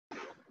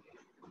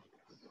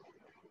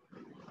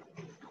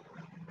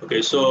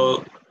Okay,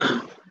 so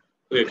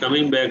we're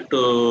coming back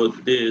to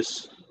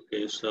this.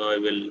 Okay, so I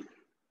will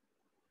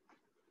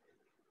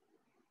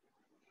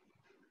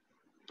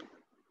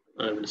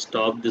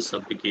stop this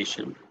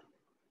application.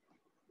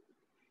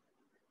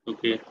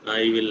 Okay,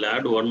 I will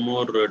add one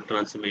more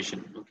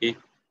transformation. Okay,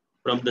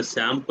 from the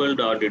sampled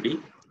RDD.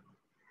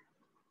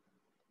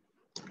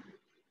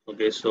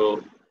 Okay,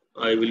 so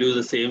I will use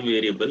the same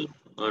variable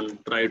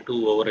and try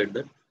to override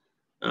that.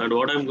 And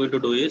what I'm going to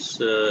do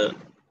is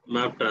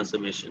map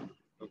transformation.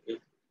 Okay,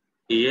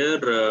 here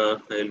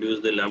I'll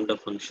use the lambda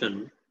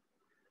function.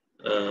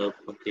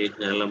 Okay,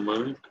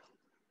 element,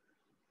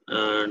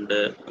 and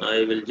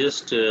I will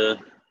just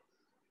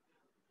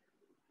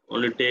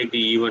only take the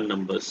even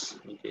numbers.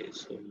 Okay,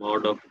 so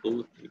mod of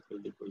 2 equal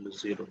to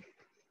 0.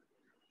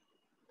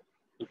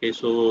 Okay,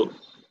 so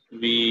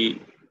we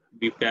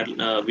we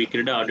created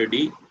a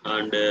RDD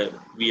and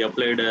we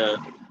applied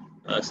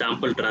a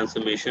sample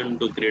transformation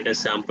to create a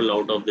sample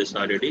out of this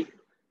RDD.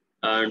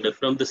 And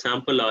from the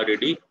sample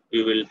RDD,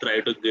 we will try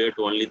to get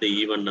only the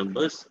even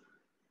numbers,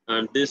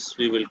 and this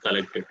we will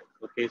collect it.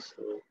 Okay,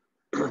 so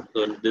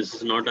so this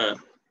is not a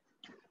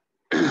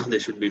they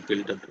should be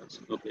filtered.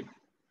 Okay,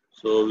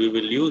 so we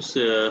will use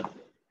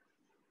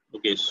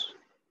okay,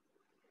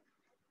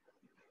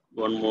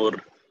 one more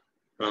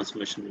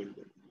transformation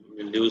window.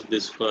 We'll use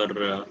this for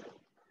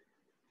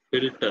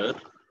filter,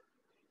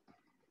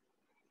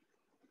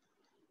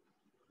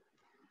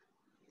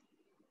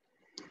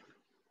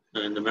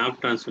 and the map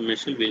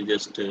transformation will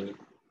just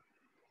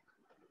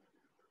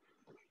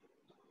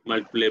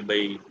multiply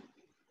by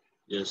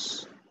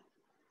just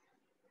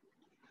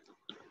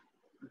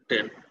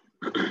 10.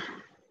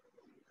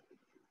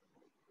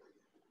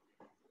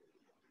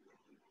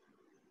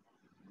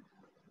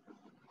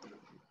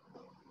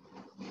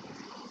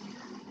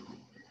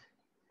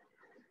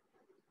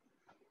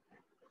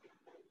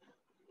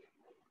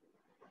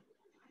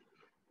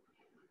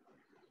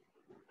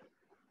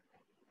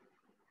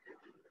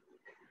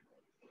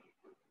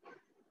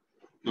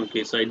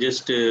 Okay, so I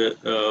just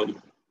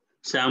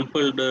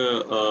sampled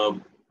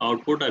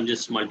output. I'm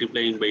just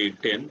multiplying by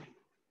 10.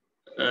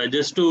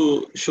 Just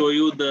to show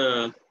you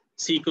the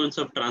sequence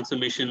of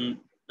transformation,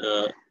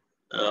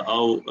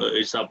 how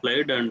it's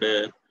applied, and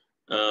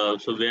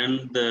so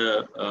when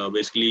the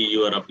basically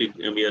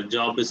your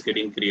job is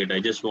getting created, I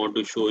just want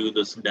to show you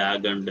this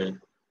DAG and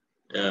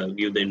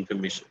give the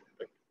information.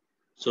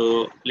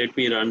 So let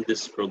me run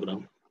this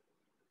program.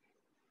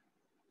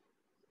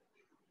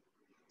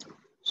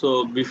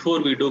 So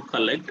before we do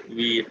collect,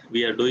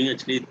 we are doing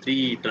actually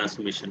 3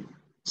 transformation: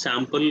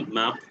 sample,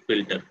 map,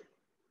 filter.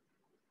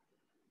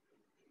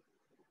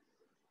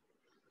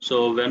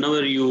 So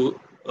whenever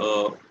you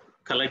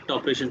collect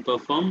operation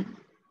perform,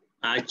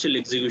 actual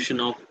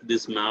execution of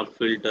this map,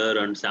 filter,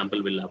 and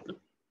sample will happen.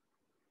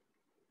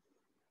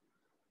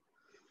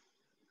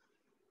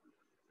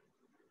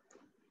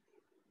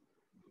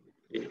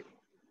 Okay.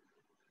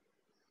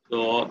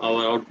 So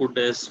our output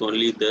is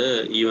only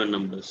the even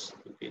numbers.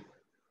 Okay.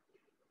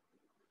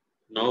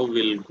 Now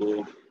we'll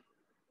go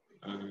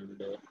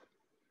and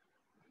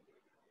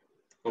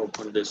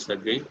open this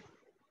again.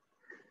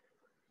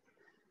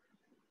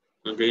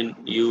 Again,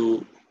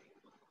 you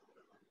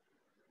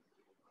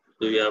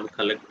have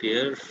collect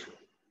here,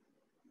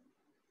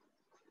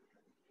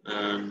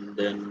 and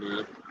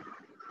then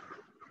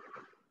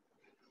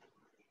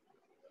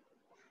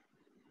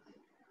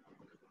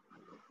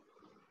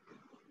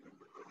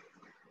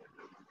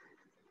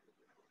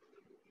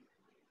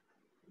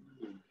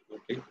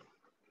okay.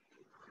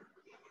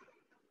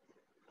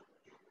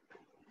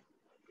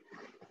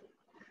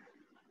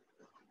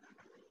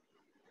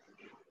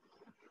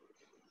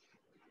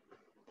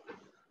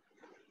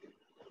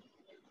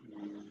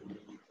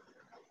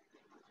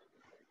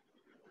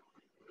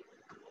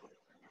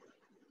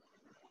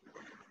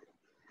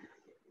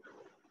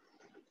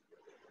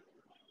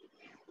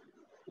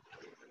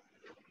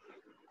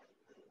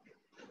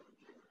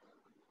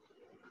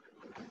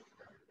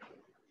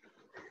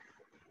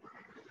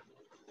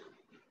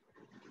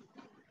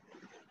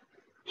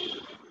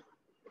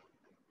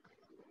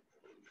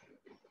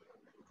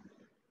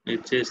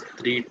 It says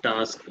 3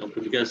 tasks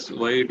because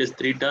why it is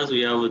 3 tasks?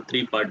 We have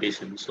 3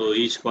 partitions. So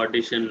each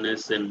partition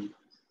is in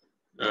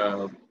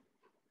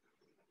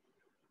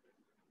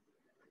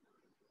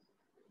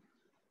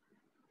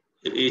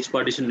each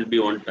partition will be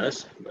one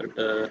task,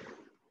 but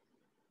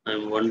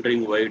I'm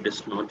wondering why it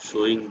is not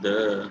showing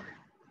the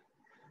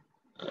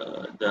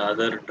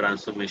other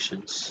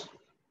transformations.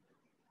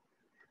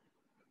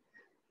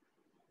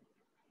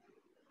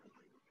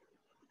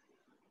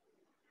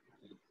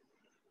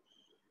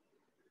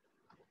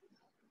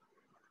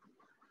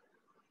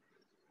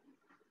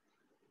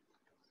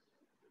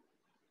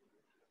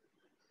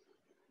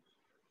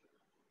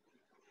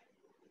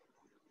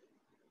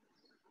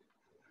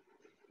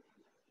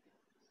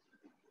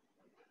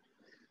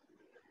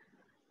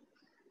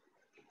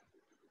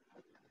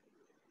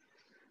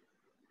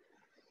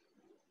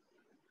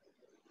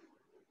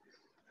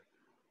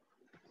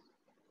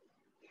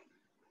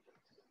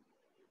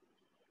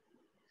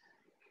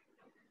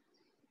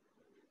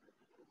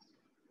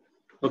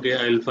 Okay,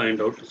 I'll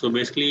find out. So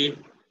basically,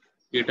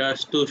 it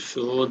has to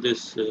show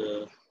this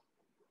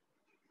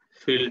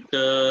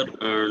filter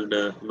and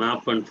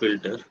map and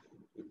filter.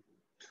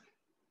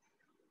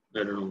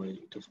 I don't know why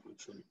it is not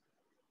showing.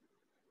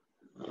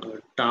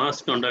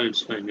 Task and all,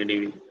 it's fine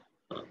anyway.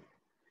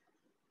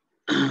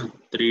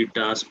 Three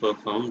tasks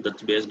performed.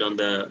 That's based on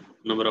the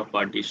number of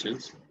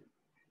partitions.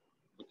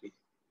 Okay.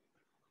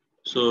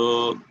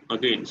 So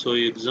again, so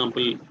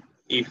example,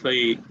 if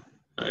I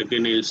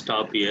again I'll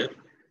stop here.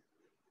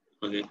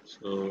 Okay.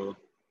 So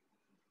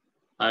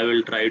I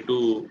will try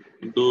to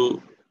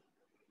do.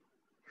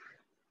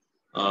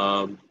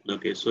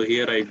 Okay. So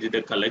here I did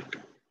a collect,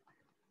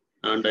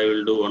 and I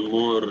will do one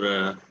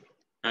more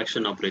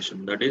action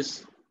operation. That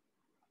is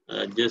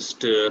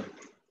just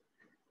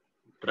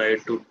try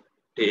to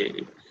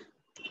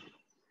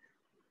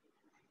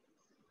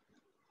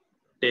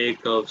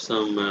take of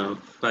some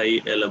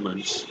 5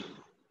 elements.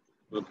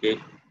 Okay.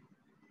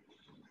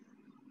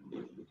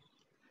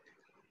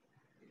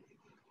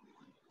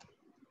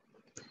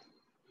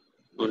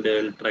 And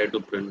I will try to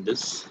print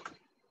this.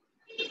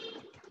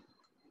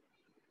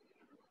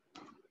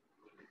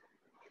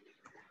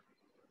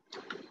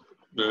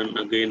 And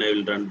again I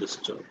will run this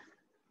job.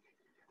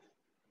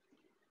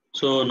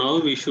 So now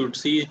we should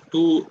see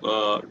two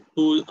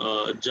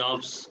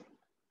jobs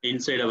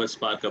inside our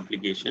Spark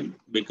application,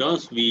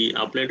 because we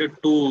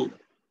uploaded two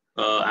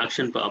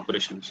action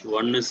operations.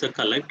 One is a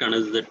collect,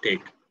 another is a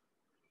take.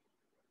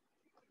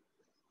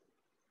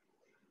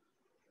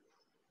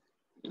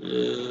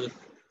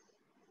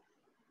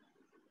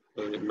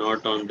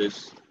 Not on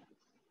this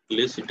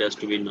list, it has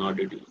to be in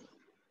RDD.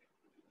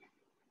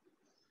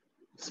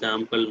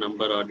 Sample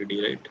number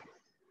RDD, right?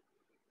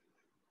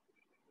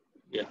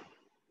 Yeah.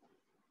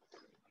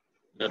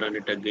 Run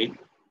it again.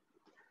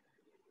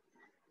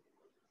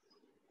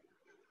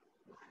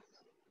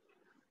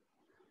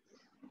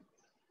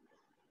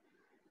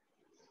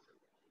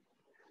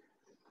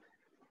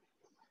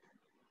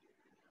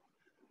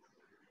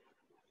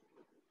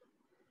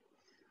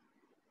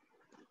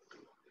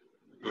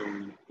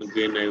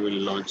 Again, I will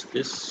launch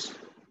this.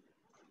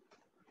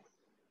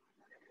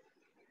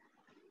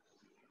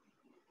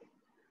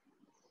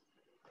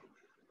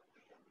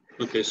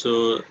 Okay,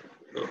 so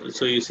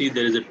you see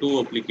there is a two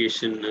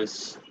application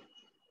as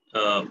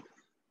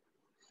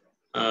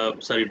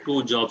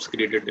two jobs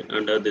created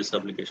under this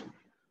application.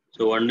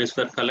 So one is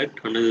for collect,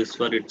 another is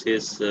for, it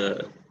says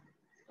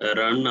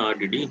run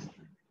RDD.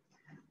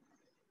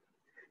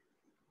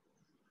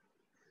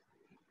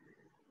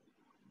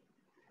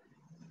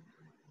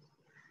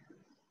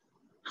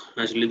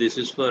 Actually, this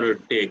is for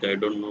take. I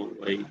don't know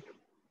why.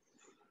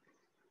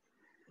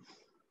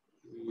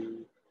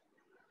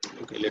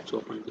 Okay, let's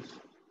open this.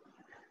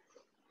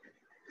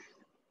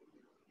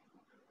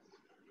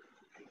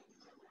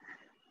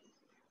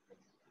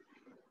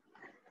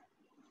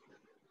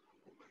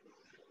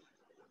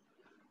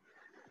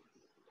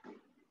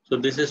 So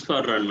this is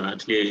for run,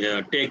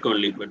 actually take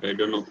only, but I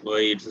don't know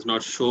why it is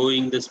not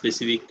showing the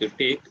specific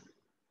take,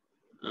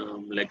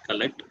 like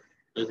collect.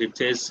 It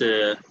says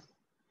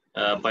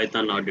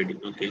Python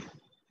RDD. Okay,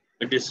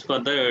 it is for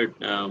the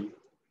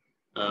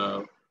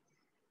uh,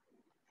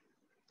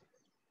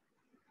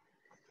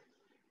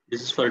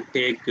 this is for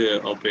take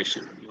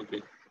operation.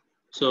 Okay,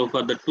 so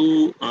for the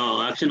two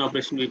action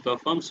operation we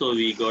perform, so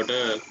we got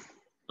a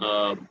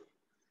uh,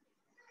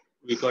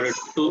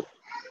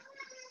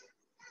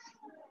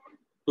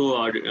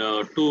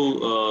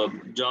 two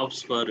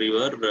jobs for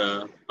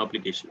your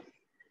application.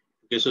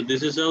 Okay, so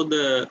this is how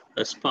the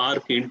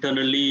Spark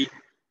internally,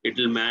 it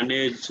will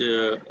manage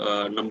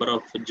number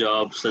of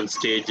jobs and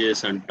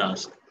stages and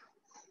tasks.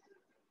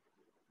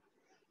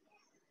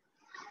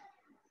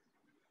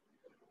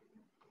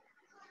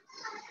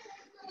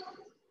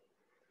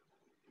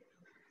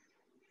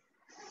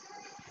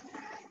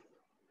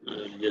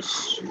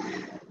 Yes.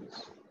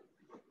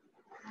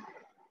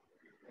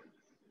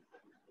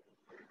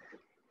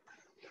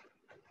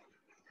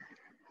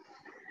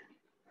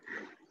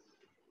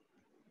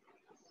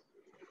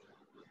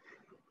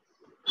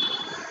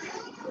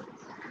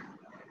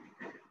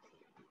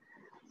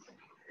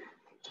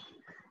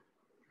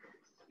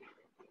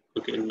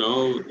 Okay,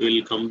 now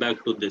we'll come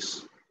back to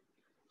this.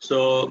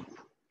 So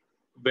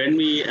when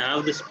we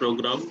have this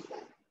program,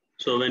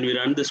 so when we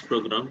run this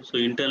program, so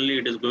internally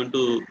it is going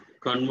to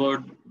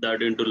convert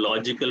that into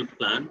logical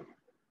plan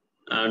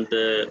and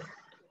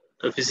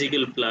a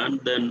physical plan.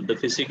 Then the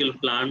physical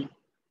plan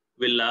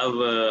will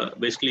have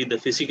basically the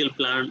physical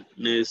plan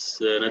is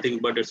nothing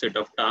but a set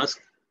of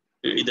tasks,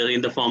 either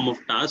in the form of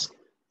tasks,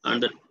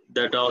 and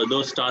that are,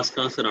 those tasks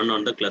are run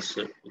on the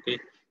cluster. Okay,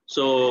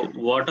 so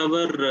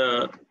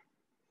whatever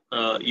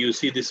you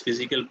see, this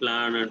physical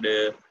plan and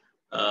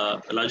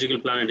logical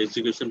plan and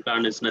execution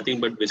plan is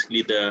nothing but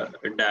basically the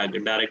DAG,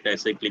 direct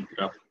acyclic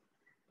graph.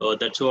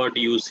 That's what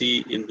you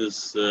see in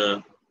this uh,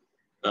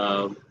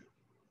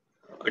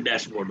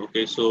 dashboard.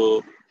 Okay,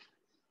 so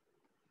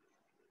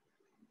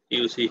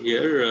you see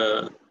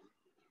here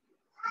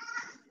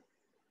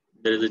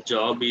there is a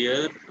job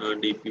here,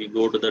 and if we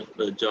go to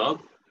that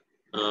job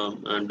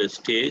and the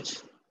stage,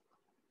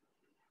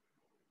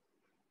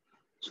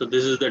 So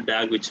this is the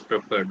DAG which is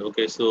prepared.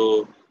 Okay,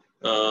 so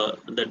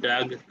the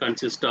DAG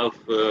consists of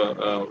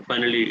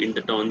finally in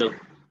the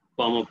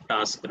form of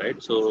task,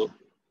 right? So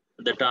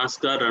the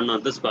tasks are run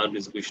on the Spark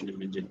execution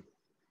engine.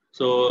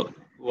 So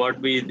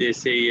what they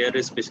say here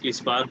is basically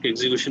Spark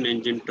execution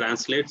engine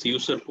translates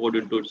user code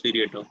into a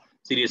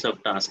series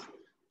of tasks.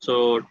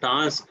 So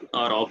task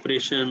or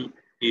operation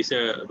is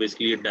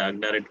basically a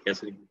direct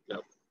cascading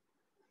job.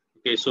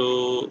 Okay,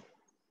 so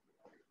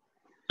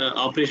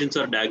operations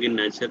are DAG in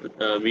nature,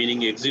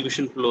 meaning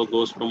execution flow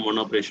goes from one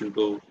operation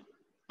to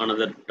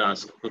another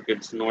task. Okay,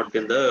 it's not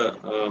in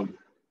the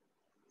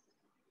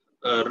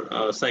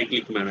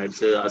cyclic manner;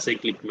 it's a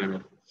acyclic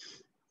manner.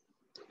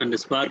 And the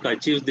Spark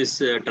achieves this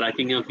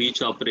tracking of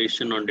each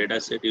operation on data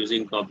set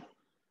using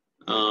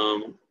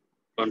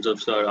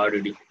concepts or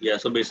RDD. Yeah,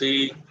 so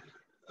basically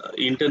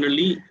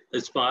internally,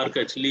 Spark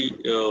actually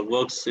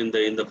works in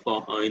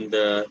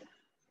the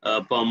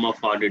form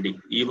of RDD.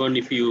 Even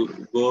if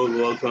you go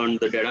work on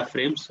the data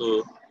frame,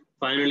 so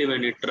finally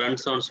when it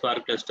runs on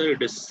Spark cluster, it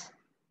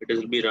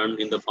will be run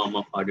in the form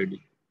of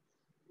RDD.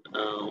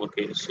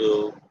 Okay,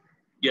 so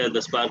yeah,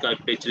 the Spark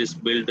architecture is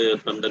built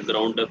from the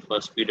ground up for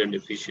speed and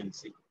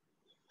efficiency.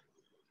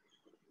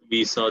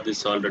 We saw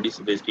this already.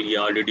 So basically,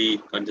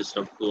 RDD consists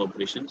of two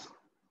operations.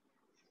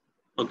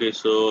 Okay,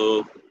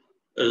 so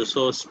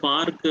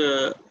Spark,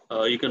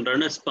 you can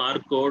run a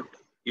Spark code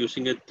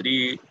using a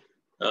three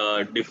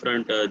broad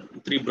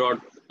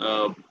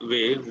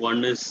way.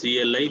 One is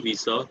CLI. We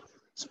saw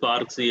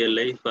Spark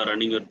CLI for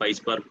running your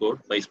PySpark code,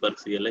 PySpark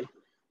CLI.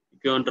 If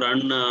you want to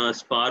run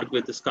Spark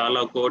with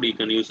Scala code, you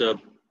can use a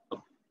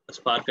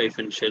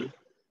Spark-shell,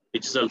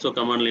 which is also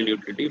command line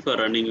utility for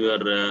running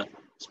your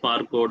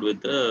Spark code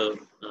with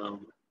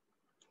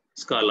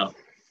Scala.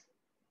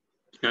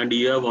 And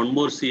you have one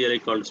more CLI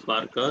called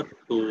Sparker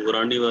to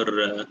run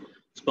your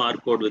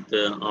Spark code with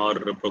our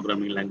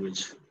programming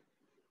language.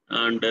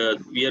 And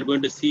we are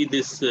going to see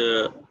this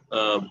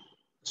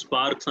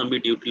Spark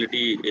submit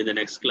utility in the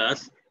next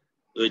class,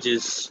 which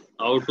is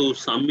how to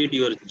submit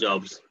your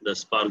jobs, the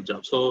Spark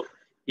job. So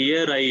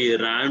here I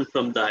ran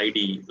from the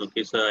IDE.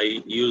 Okay, so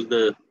I use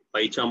the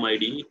PyCharm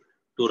IDE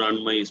to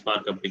run my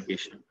Spark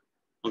application.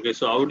 Okay,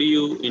 so how do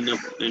you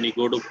when you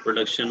go to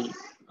production?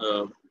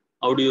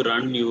 How do you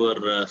run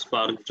your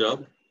Spark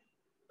job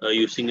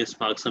using a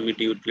Spark submit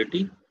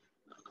utility?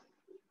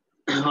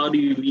 Or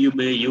you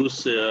may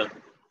use any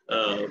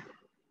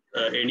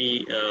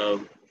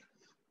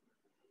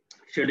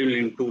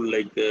scheduling tool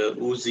like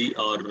Oozie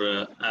or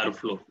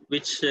Airflow,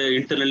 which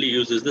internally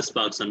uses the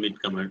Spark submit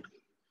command.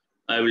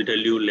 I will tell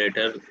you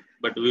later,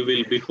 but we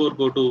will, before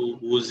go to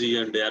Oozie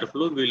and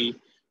Airflow, we'll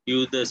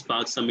use the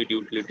Spark submit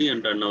utility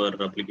and run our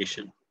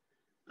application.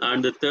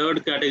 And the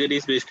third category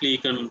is basically you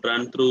can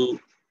run through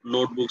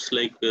notebooks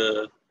like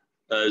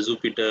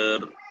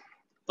Jupyter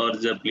or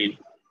Zeppelin.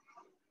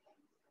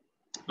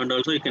 And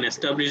also you can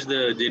establish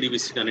the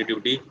JDBC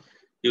connectivity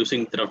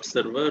using Thrift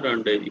server,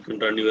 and you can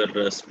run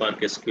your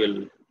Spark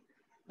SQL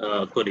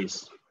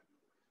queries.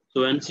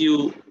 So once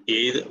you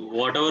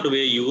whatever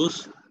way you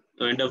use, at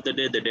the end of the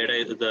day,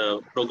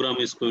 the program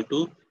is going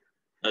to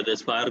the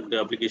Spark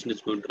application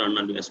is going to run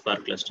on a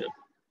Spark cluster.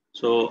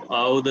 So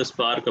how the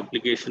Spark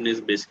application is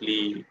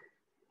basically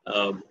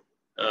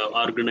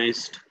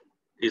organized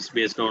is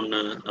based on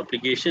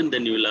application.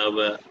 Then you will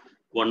have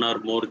one or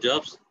more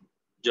jobs.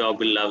 Job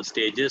will have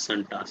stages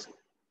and tasks.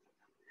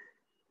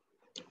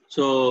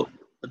 So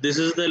this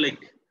is the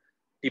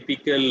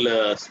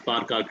typical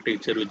Spark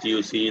architecture which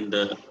you see in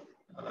the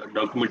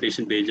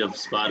documentation page of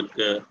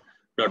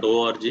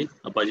spark.org,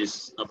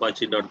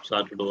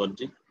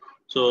 apache.spark.org.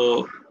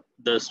 So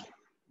the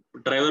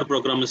driver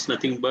program is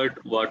nothing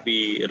but what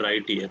we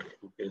write here.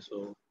 Okay,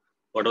 so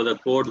whatever the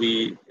code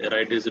we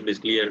write is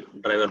basically a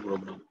driver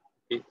program.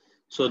 Okay,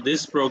 so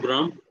this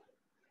program,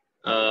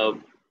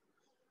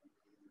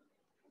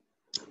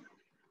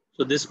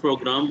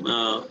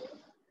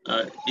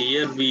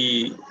 here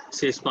we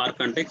say Spark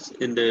context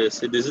in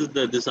this is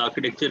this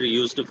architecture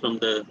used from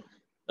the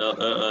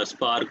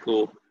Spark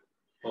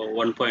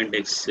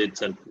 1.x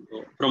itself.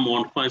 From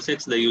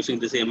 1.6 they're using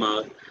the same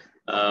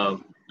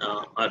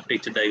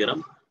architecture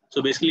diagram.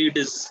 So basically it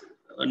is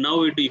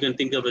now you can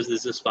think of as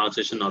this is Spark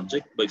session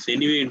object, but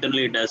anyway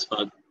internally it has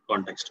Spark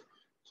context.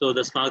 So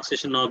the Spark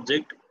session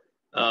object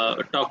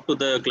talk to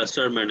the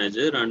cluster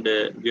manager and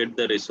get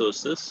the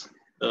resources.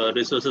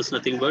 Resources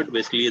nothing but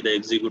basically the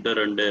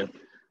executor and the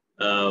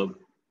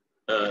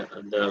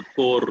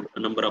core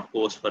number of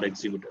cores for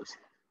executors.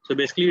 So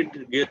basically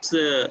it gets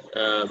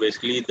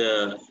basically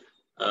the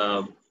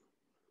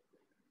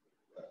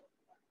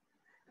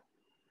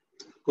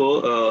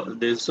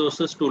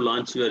resources to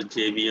launch your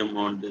JVM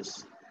on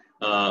this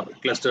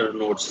cluster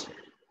nodes.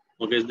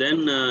 Okay,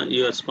 then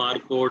your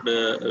Spark code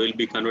will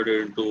be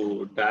converted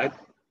into DAG.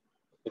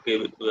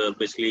 Okay,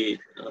 basically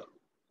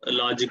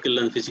logical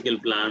and physical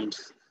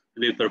plans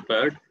will be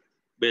prepared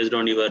based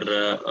on your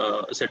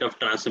set of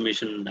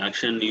transformation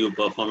action you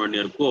perform on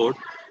your code,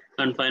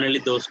 and finally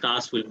those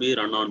tasks will be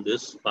run on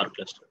this Spark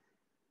cluster.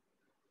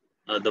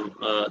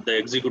 The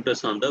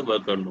executors on the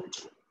worker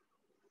nodes.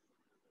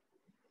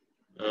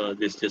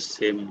 this just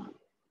same.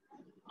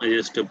 I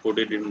just put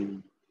it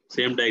in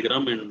same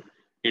diagram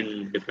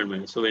in different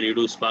ways. So when you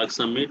do Spark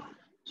submit,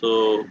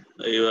 so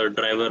your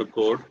driver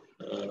code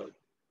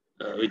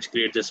which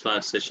creates a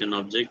Spark session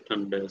object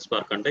and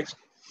Spark context.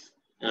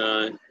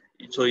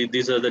 So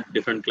these are the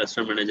different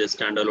cluster managers,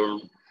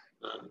 standalone,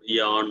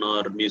 Yarn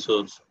or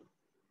Mesos.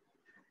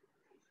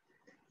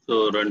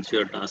 So runs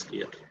your task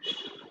here.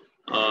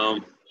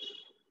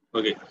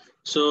 Okay,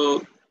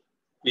 so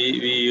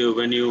we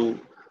when you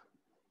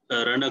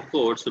run a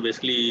code, so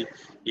basically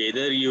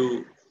either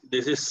you,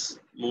 this is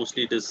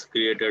mostly it is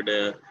created,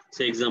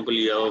 say example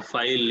you have a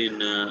file in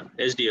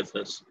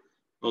SDFS.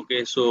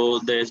 Okay, so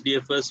the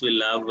SDFS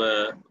will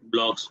have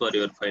blocks for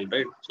your file,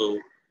 right? So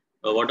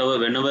whatever,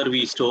 whenever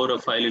we store a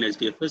file in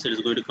SDFS, it is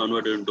going to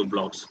convert it into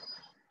blocks.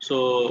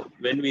 So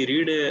when we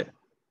read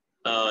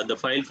the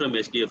file from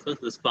SDFS,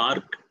 the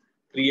Spark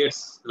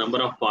creates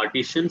number of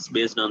partitions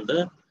based on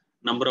the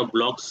number of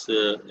blocks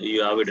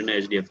you have it in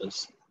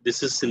SDFS.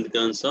 This is in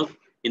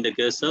the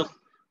case of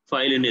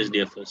file in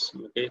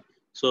SDFS. Okay,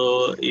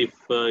 so if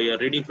you are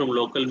reading from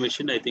local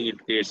machine, I think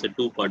it creates a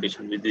 2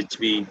 partition, with which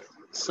we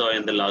saw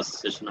in the last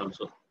session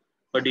also.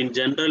 But in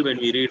general, when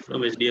we read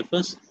from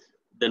SDFS,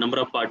 the number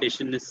of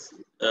partition is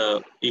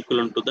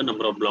equivalent to the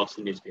number of blocks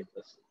in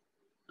SDFS,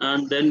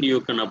 and then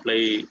you can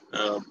apply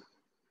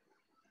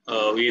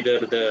either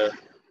the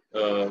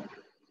uh,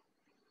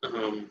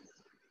 um,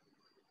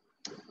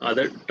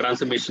 other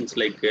transformations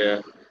like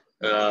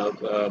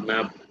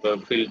map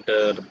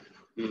filter,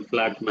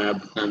 flat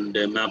map, and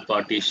map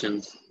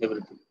partitions,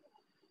 everything.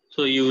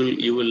 So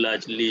you will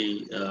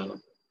actually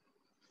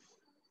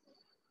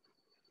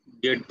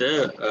get the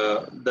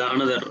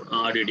another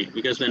RDD,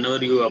 because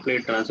whenever you apply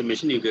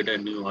transformation, you get a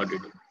new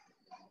RDD.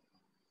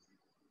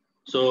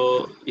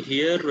 So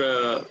here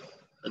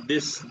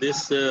this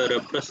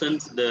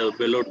represents the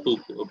below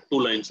two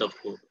lines of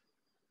code,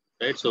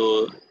 right?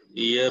 So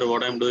here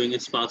what I'm doing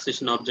is Spark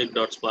session object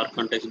dot spark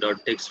context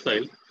dot text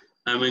file.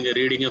 I'm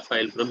reading a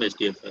file from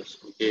SDFS.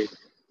 Okay,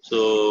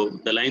 so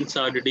the lines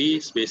RDD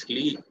is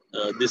basically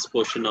this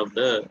portion of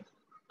the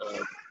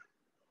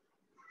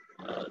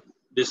uh,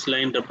 this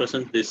line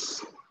represents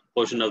this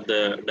portion of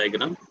the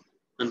diagram,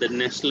 and the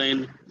next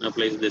line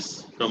applies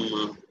this from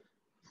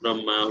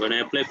when I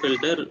apply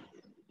filter,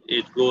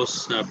 it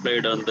goes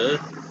applied on the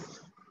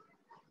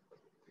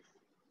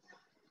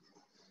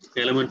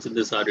elements in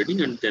this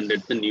RDD and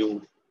generate the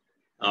new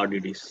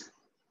RDDs.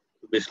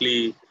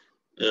 Basically,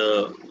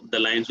 the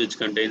lines which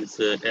contains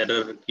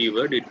error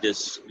keyword, it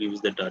just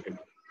gives that RDD.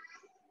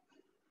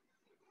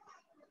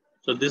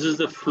 So this is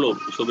the flow.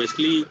 So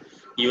basically,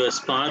 your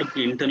Spark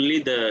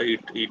internally,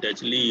 it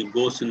actually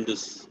goes in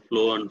this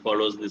flow and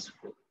follows this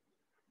flow.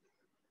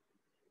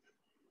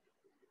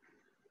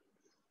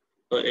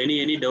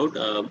 Any doubt?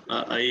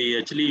 I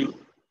actually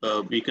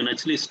you can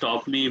actually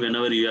stop me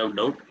whenever you have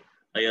doubt.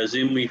 I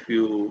assume if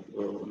you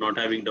not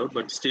having doubt,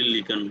 but still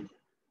you can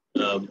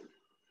uh,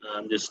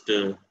 just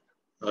tell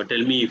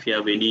me if you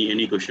have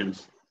any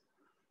questions.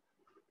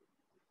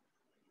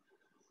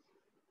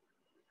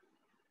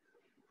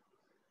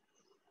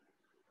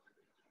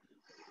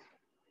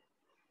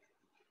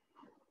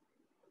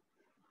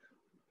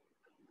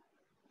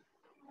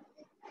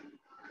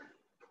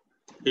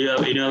 Do you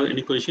have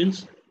any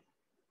questions?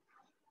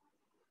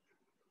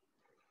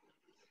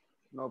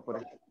 No,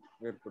 Pare.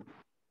 We're good.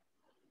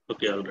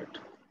 Okay, all right.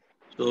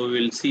 So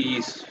we'll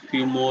see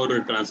few more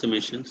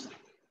transformations.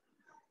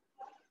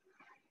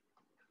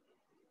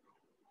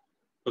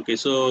 Okay,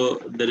 so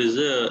there is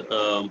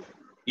a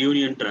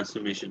union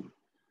transformation.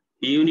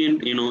 Union,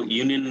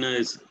 union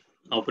is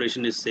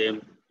operation is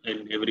same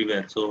in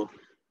everywhere. So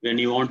when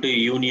you want to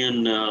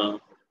union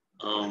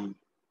um,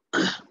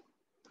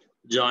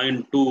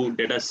 join two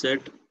data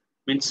set,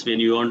 means when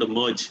you want to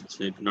merge,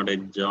 so if not a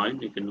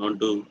join, you can want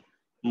to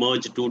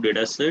merge two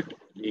data set,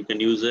 you can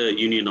use a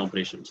union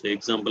operation. So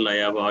example, I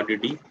have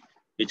RDD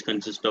which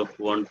consists of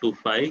 1 to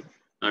 5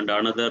 and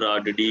another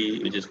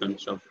RDD which is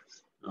consists of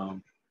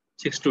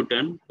 6 to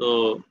 10.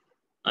 So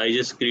I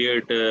just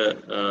create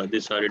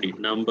this RDD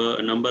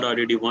number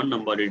RDD 1,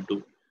 number RDD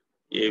 2.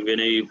 When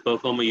I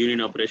perform a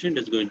union operation,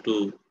 it's going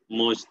to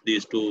merge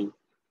these two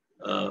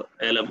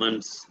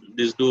elements.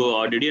 This do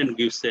RDD and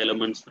gives the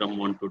elements from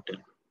 1 to 10.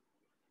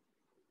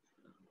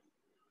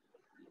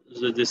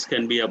 So this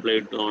can be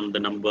applied on the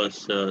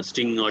numbers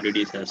string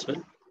RDDs as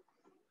well.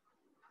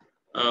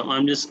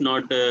 I'm just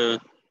not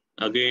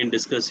again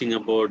discussing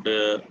about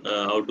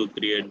how to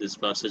create this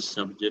process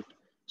subject.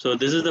 So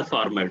this is the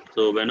format.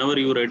 So whenever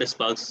you write a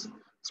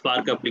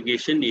Spark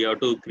application, you have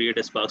to create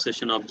a Spark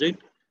session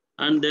object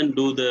and then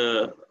do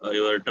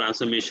your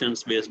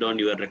transformations based on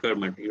your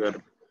requirement.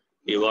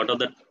 What are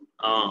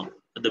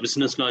the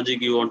business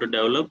logic you want to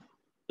develop?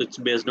 It's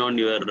based on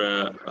your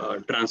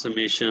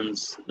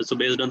transformations. So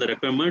based on the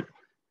requirement,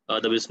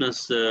 the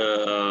business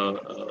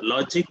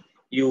logic,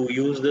 you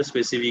use the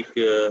specific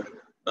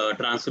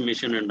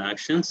transformation and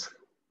actions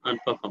and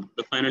perform.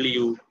 Finally,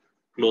 you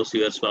close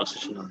your Spark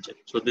session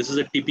object. So this is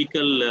a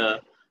typical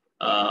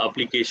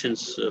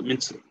applications,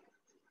 means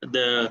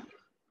the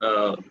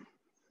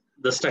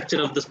the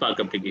structure of the Spark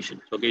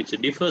application. Okay,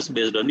 it differs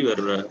based on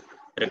your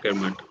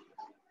requirement.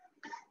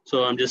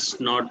 So I'm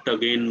just not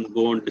again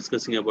go on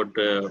discussing about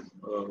the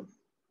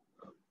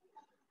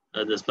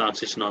Spark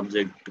session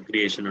object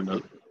creation and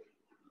all.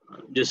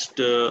 Just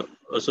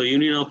so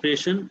union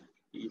operation,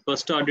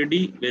 first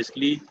RDD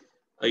basically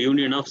a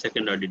union of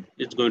second RDD.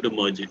 It's going to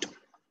merge it.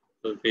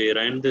 So if we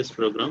run this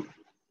program,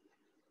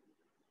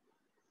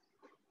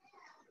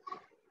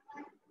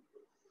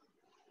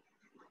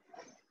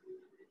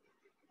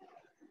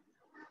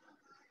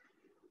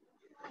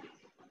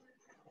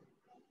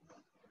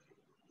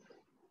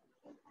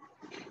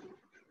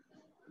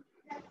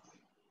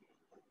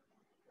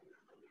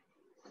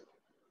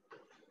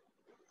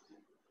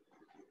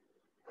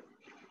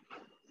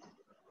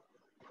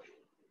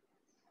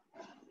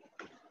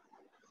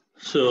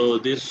 so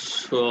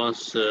this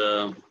was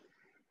two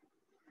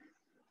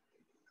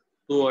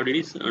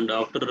RDDs, and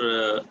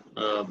after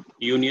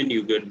union,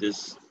 you get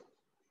this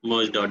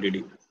merged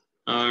RDD.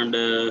 And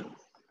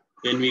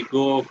when we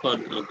go for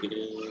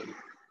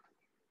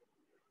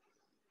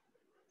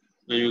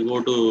when you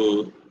go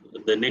to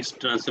the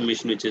next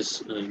transformation, which is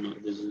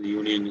this is the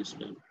union is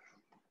done.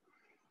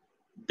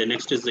 The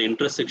next is the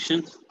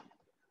intersection.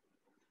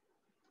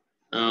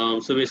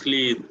 So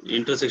basically,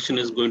 intersection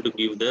is going to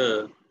give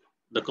the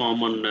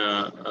common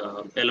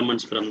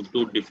elements from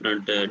two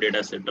different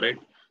data set, right?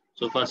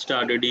 So first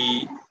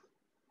RDD,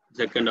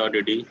 second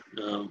RDD,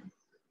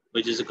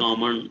 which is a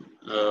common.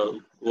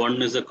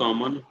 One is a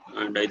common,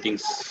 and I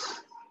think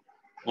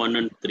 1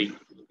 and 3. Okay,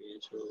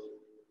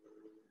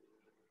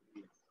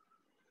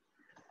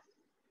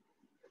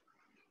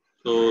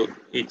 so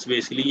it's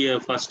basically a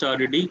first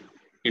RDD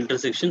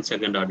intersection,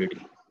 second RDD.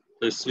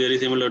 So it's very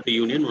similar to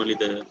union, only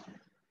the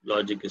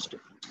logic is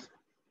different.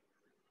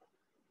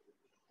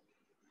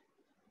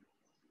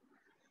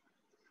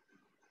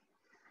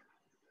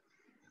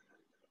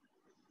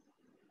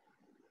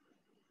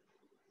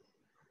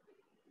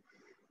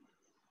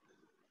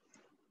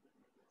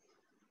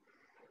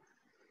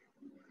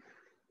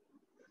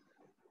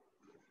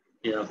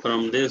 Yeah,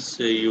 from this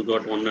you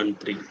got 1 and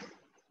 3.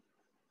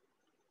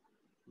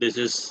 This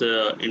is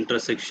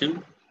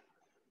intersection,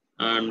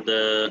 and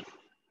the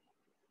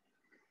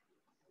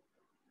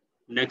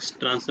next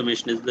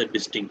transformation is the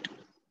distinct.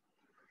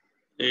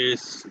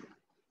 Is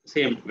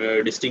same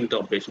distinct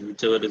operation,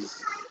 whichever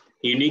is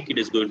unique, it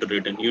is going to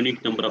return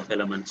unique number of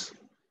elements.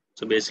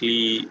 So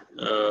basically,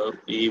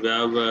 you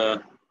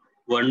have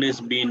one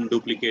is being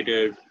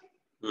duplicated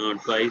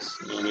twice,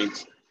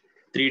 means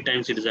 3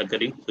 times it is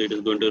occurring, so it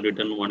is going to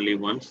return only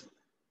once,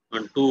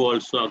 and 2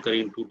 also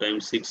occurring 2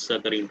 times, 6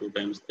 occurring 2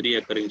 times, 3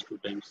 occurring 2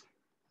 times.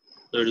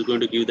 So it is going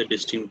to give the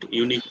distinct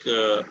unique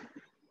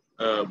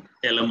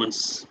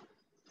elements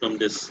from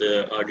this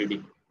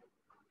RDD.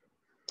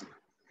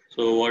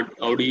 So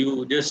how do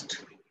you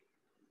just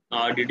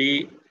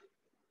RDD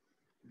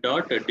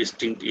dot a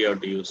distinct, you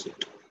have to use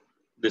it.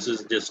 This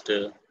is just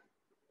this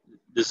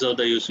is how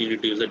the use you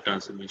need to use the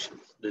transformation,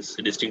 this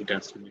distinct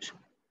transformation.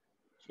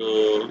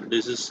 So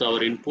this is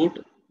our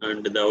input,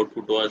 and the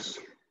output was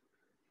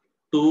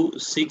 2,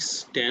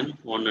 6, 10,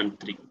 1 and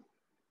 3,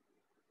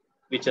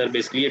 which are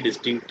basically a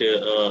distinct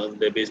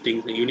the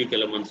distinct unique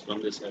elements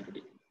from this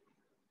RDD.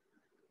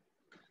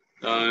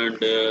 And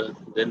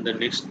then the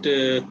next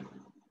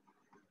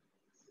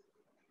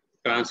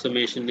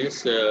transformation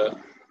is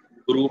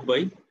group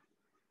by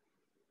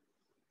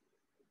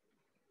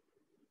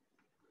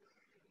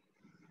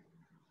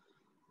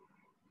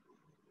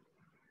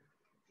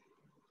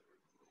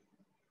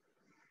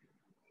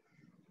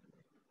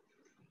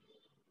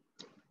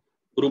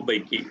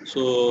key.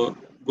 So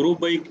group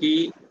by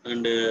key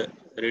and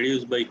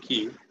reduce by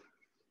key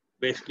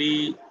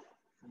basically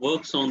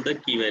works on the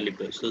key value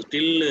pair. So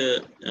still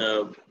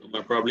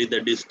probably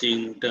the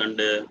distinct and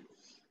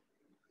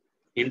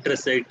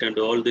intersect and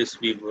all this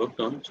we worked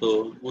on.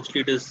 So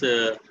mostly it is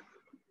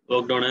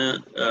worked on a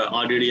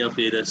RDD of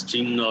either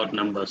string or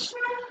numbers.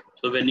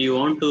 So when you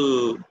want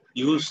to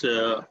use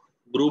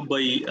group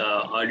by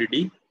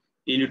RDD,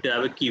 you need to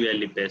have a key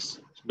value pairs,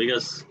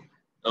 because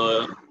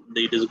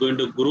it is going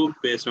to group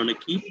based on a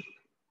key,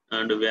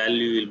 and the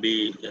value will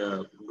be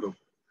group.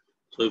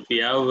 So if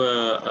you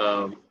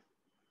have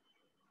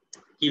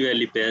key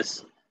value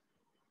pairs,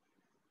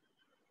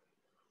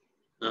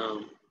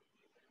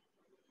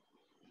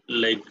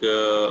 like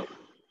so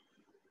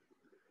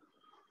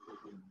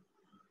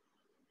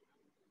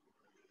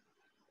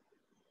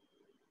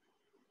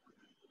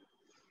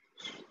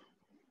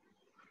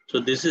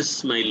this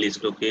is my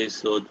list. Okay,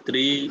 so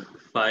 3,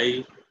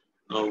 5,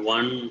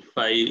 1,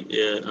 5,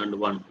 and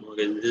 1.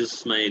 Okay, this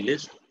is my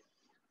list,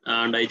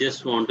 and I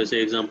just want to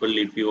say example,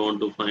 if you want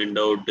to find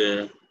out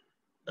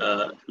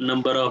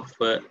number of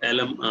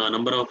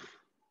number of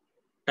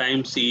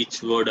times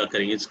each word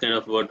occurring, it's kind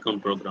of word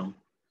count program,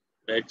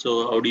 right?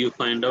 So how do you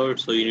find out?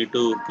 So you need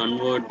to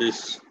convert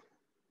this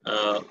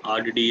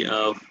RDD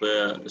of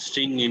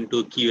string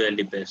into key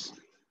value pairs.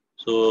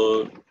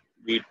 So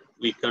we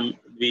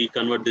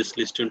convert this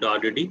list into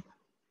RDD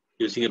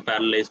using a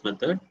parallelize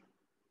method,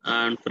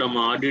 and from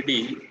RDD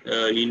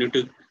you need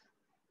to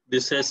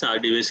this has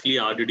basically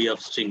RDD of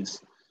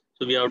strings.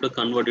 So we have to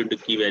convert into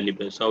key value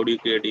pairs. How do you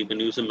create? You can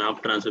use a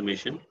map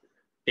transformation.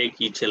 Take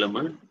each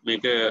element,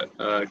 make a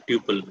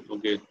tuple.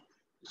 Okay,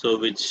 so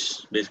which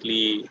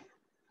basically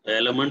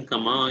element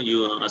comma you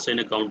assign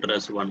a counter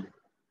as one,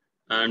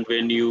 and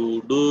when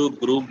you do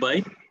group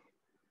by,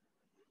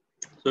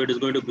 so it is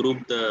going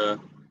to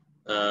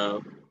uh,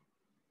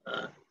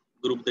 uh,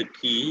 group the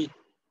key,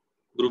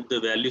 group the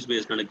values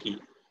based on a key.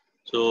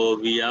 So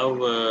we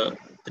have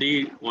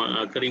three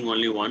occurring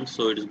only once,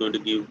 so it is going to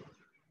give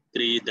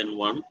three then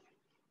one.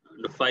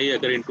 And five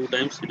occurring two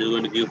times, it is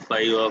going to give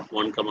five of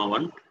one comma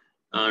one,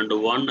 and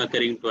one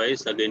occurring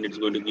twice, again it's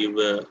going to give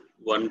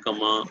one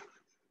comma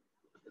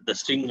the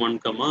string one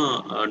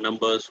comma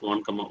numbers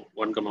one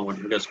comma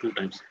one because two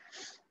times.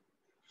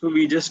 So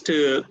we just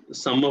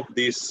sum of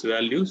these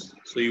values,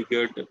 so you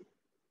get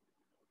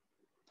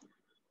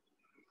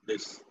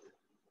this.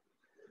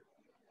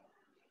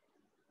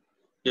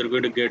 You're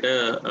going to get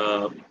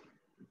a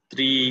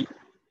 3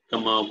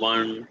 comma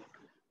 1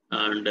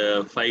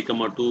 and 5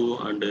 comma 2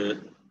 and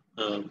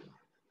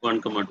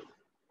 1 comma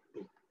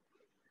 2.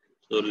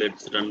 So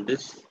let's run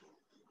this.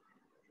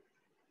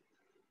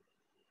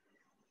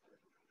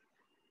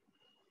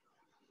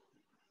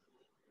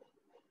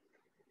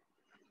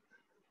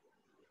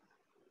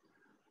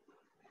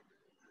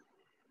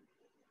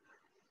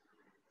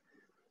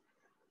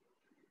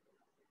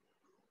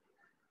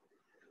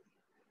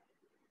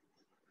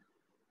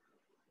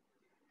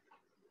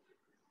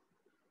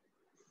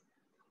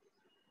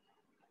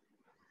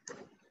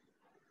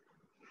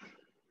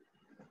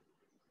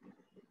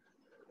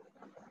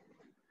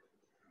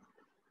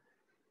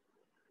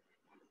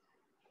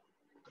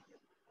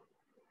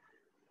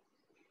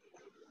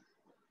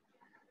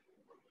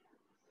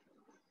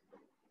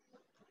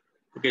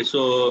 Okay,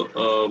 so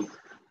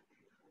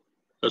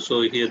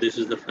here this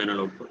is the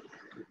final output.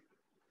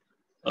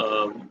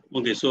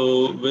 Okay,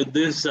 so with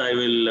this I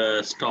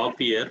will stop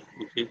here.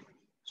 Okay,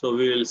 so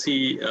we will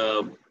see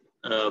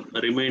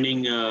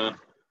remaining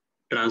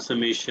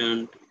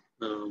transformation.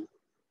 Um,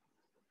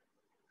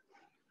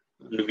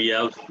 and we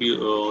have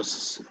few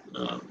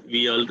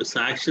we all the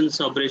actions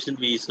operation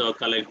we saw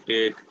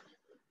collected.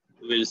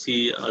 We'll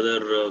see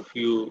other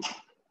few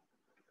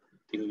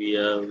thing we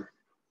have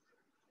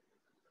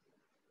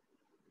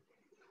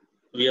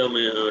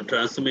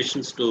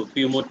transformations to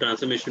few more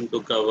transformation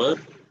to cover,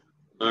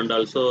 and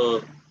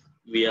also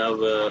we have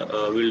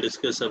we'll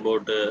discuss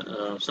about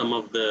some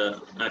of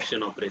the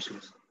action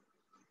operations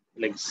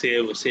like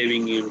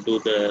saving into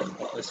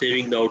the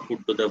saving the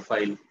output to the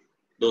file.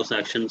 Those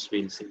actions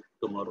we'll see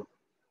tomorrow.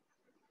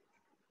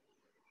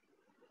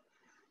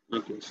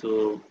 Okay,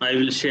 so I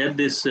will share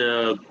this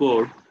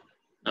code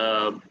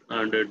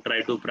and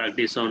try to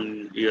practice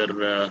on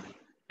your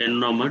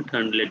environment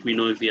and let me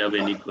know if you have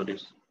any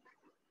queries.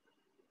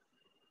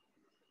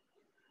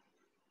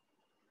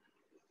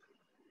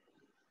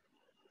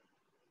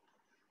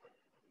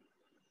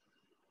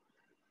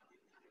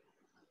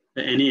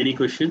 Any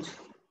questions?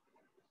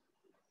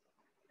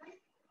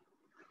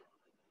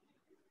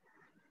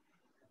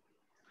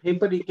 Hey,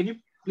 buddy, can you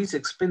please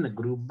explain the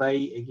group by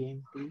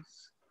again,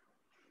 please?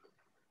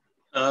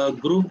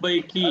 Group by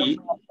key.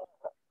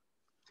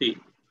 See,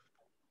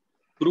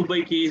 group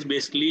by key is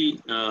basically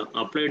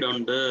applied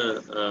on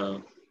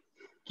the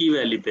key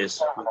value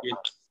base. Okay.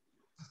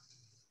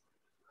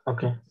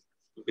 Okay.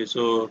 Okay.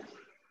 So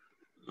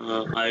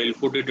I'll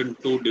put it in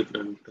two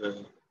different.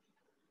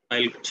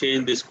 I'll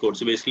change this code.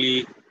 So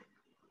basically,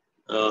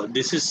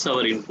 this is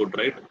our input,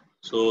 right?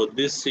 So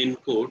this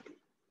input.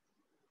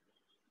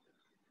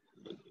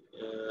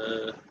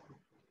 Uh,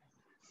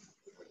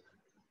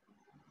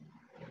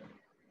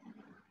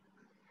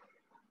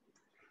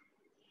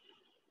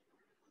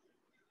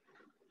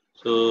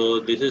 so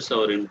this is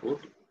our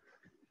input.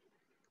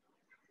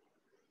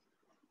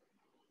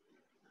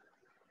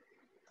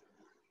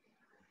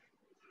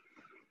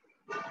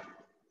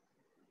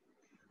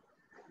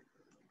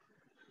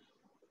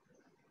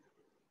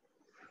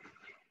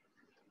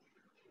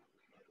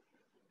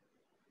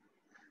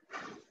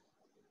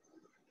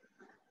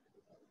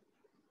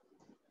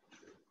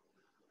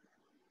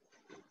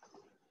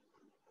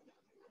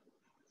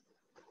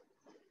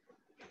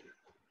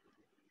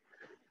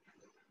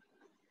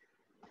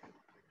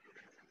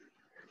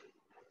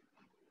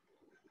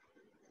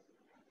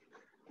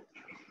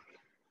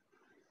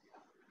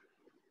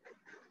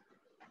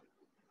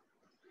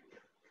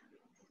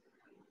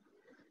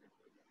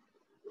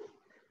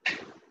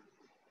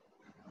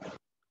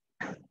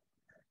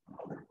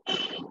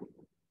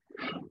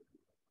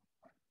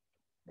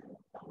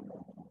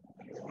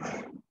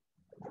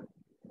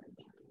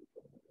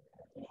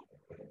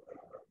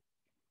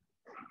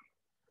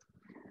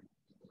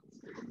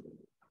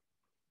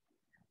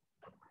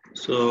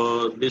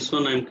 So this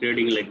one I'm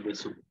creating like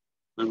this.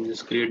 I'm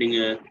just creating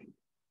a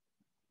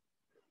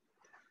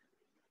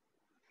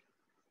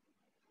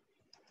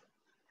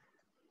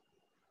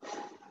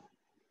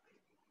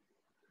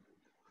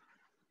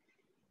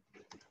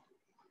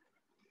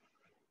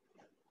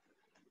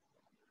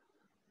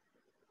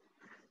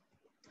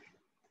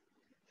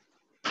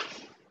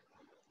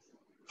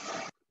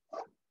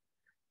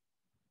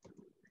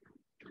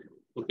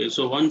Okay,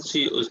 so once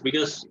you,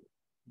 because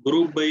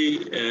group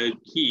by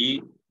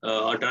key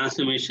or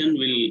transformation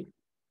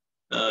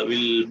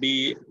will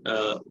be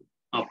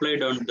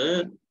applied on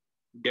the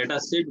data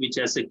set which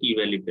has a key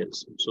value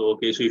pairs. So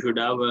okay, so you should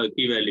have a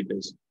key value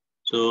pairs.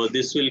 So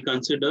this will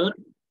consider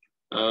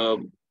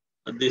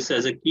this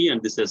as a key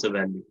and this as a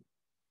value.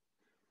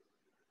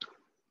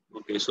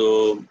 Okay,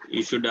 so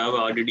you should have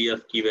RDD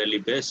of key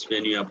value pairs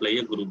when you apply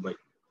a group by.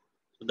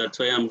 So that's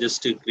why I'm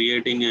just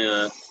creating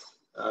a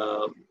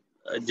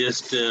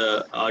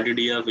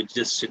RDD of which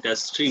just a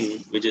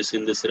string which is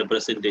in this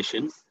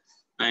representation.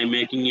 I'm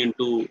making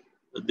into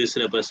this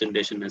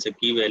representation as a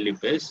key value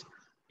pairs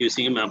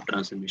using a map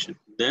transformation.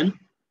 Then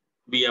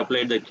we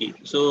applied the key.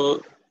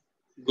 So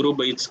group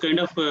by, it's kind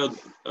of a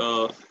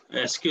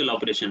SQL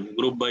operation.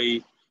 Group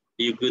by,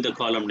 you give the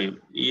column name.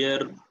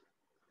 Here,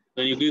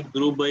 when you give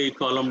group by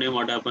column name,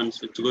 what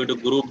happens? It's going to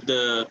group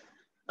the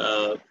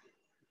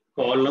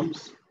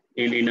columns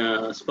in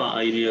your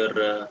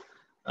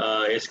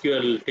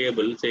SQL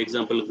table. Say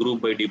example,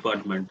 group by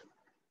department.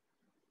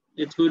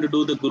 It's going to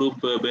do the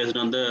group based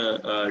on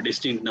the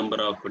distinct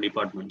number of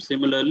departments.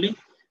 Similarly,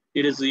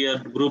 it is we are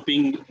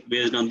grouping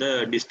based on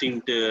the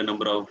distinct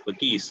number of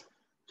keys.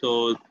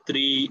 So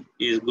 3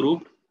 is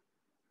grouped,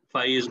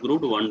 5 is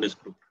grouped, 1 is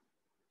grouped.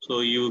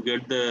 So you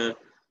get the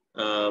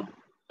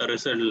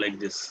result like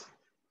this.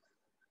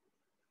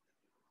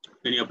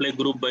 When you apply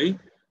group by,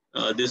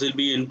 this will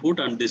be input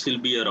and this will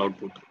be your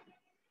output.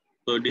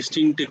 So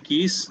distinct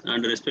keys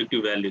and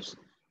respective values.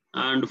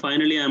 And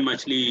finally, I'm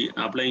actually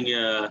applying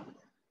a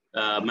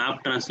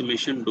map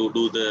transformation to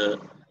do the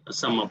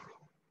sum up.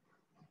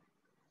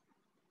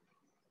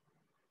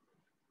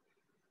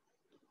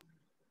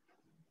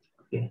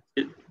 Okay.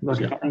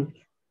 Got it. Yeah. Thank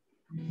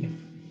you.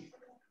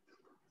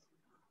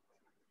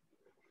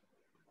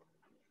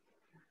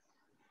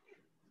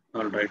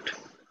 All right.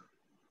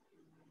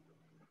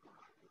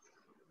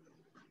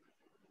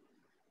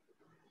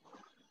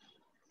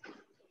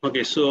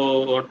 Okay,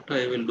 so what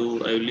I will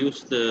do, I will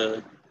use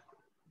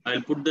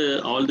I'll put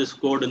all this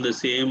code in the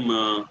same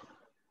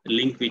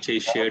link which I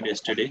shared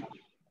yesterday.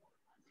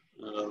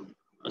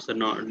 So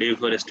no, day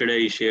for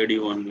yesterday, I shared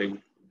you one link.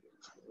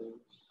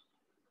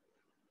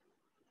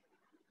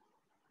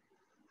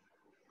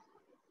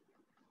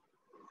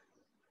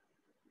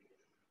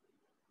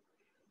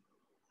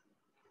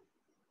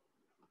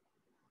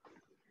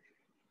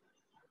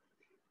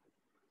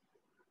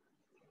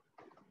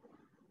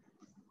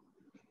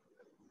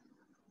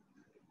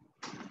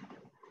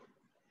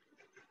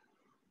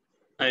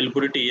 I'll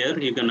put it here.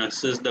 You can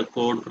access the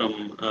code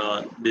from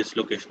this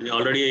location.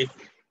 Already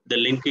the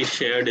link is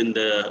shared in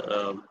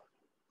the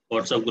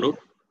WhatsApp group.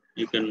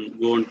 You can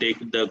go and take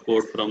the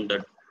code from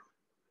that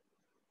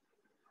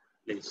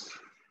place.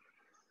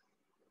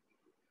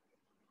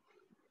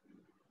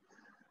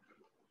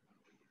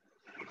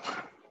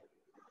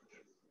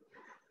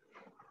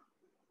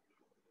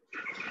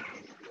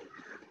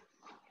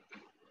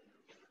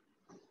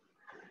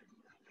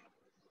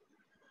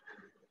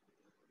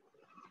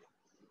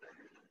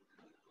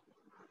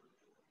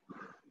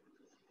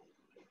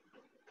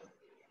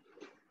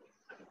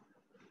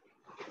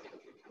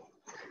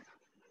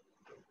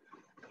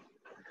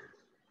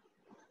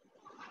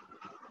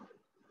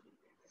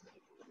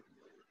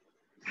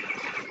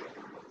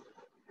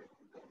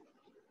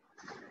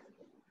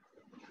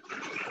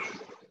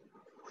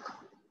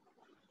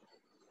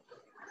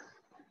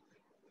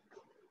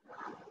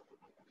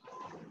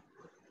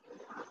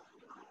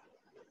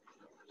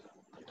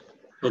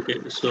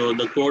 Okay, so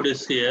the code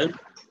is here.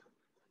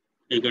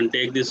 You can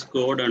take this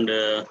code and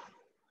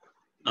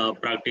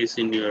practice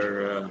in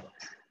your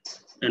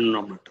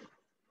environment.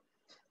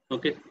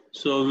 Okay,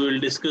 so we will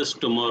discuss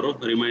tomorrow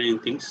remaining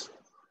things.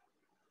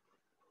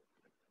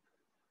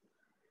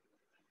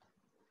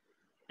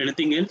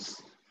 Anything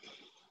else?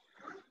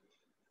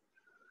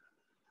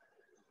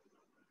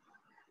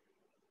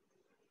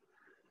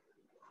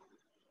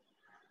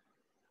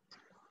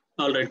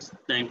 All right,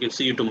 thank you.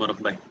 See you tomorrow.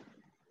 Bye.